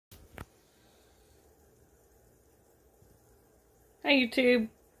Hi YouTube,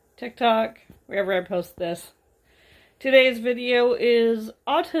 TikTok, wherever I post this. Today's video is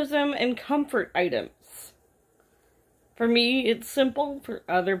autism and comfort items. For me, it's simple. For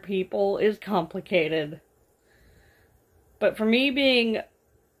other people, it's complicated. But for me being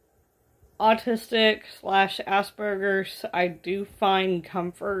autistic / Asperger's, I do find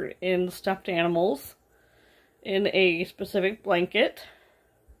comfort in stuffed animals in a specific blanket.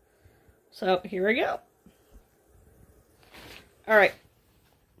 So here we go. Alright,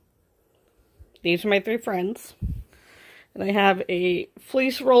 these are my three friends, and I have a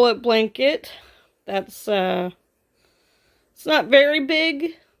fleece roll-up blanket that's, it's not very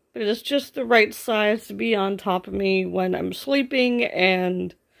big, but it's just the right size to be on top of me when I'm sleeping,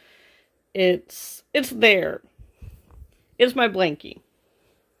 and it's there. It's my blankie.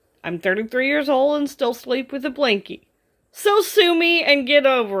 I'm 33 years old and still sleep with a blankie. So sue me and get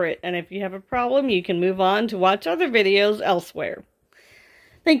over it. And if you have a problem, you can move on to watch other videos elsewhere.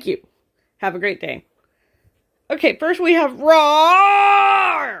 Thank you. Have a great day. Okay, first we have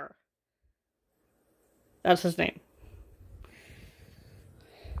Roar! That's his name.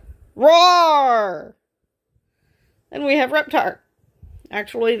 Roar! Then we have Reptar.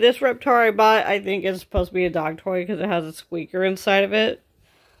 Actually, this Reptar I bought, I think is supposed to be a dog toy because it has a squeaker inside of it.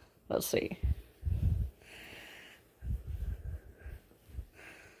 Let's see.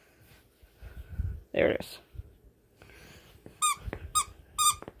 There it is.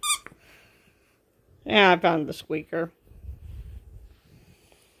 Yeah, I found the squeaker.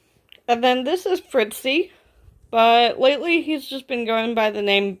 And then this is Fritzy, but lately he's just been going by the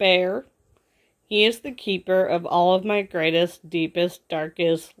name Bear. He is the keeper of all of my greatest, deepest,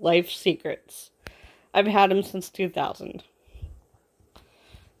 darkest life secrets. I've had him since 2000.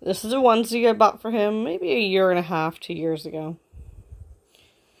 This is a onesie I bought for him maybe a year and a half, 2 years ago.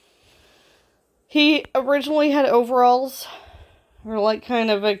 He originally had overalls. They were like kind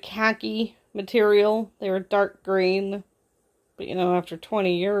of a khaki material. They were dark green. But you know, after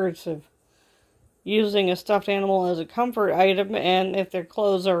 20 years of using a stuffed animal as a comfort item, and if their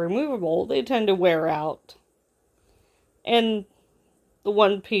clothes are removable, they tend to wear out. And the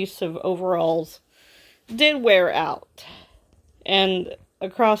one piece of overalls did wear out. And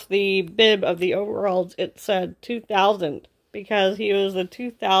across the bib of the overalls, it said 2000, because he was the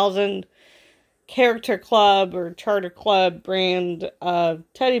 2000 Character Club or Charter Club brand of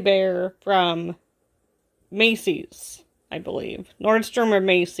teddy bear from Macy's, I believe. Nordstrom or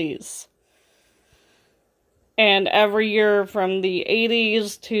Macy's. And every year from the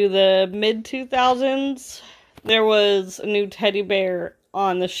 80s to the mid-2000s, there was a new teddy bear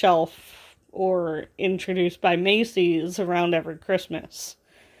on the shelf or introduced by Macy's around every Christmas.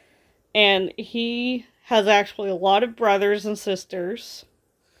 And he has actually a lot of brothers and sisters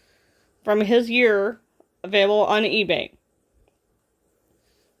from his year available on eBay.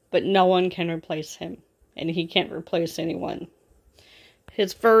 But no one can replace him. And he can't replace anyone.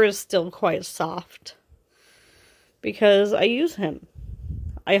 His fur is still quite soft. Because I use him.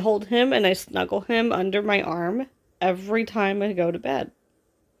 I hold him and I snuggle him under my arm every time I go to bed.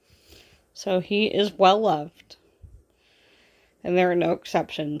 So he is well loved. And there are no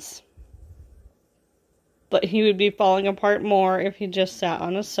exceptions. But he would be falling apart more if he just sat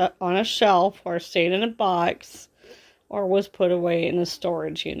on a shelf or stayed in a box or was put away in a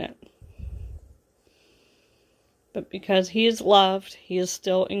storage unit. But because he is loved, he is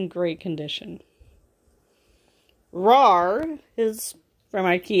still in great condition. Roar is from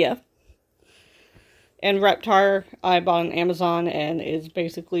IKEA. And Reptar I bought on Amazon and is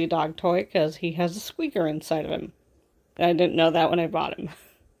basically a dog toy because he has a squeaker inside of him. I didn't know that when I bought him.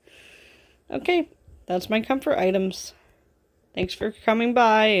 Okay. That's my comfort items. Thanks for coming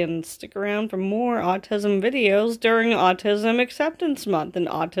by, and stick around for more autism videos during Autism Acceptance Month and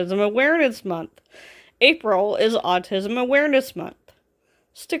Autism Awareness Month. April is Autism Awareness Month.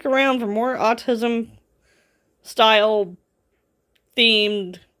 Stick around for more autism style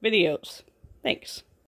themed videos. Thanks.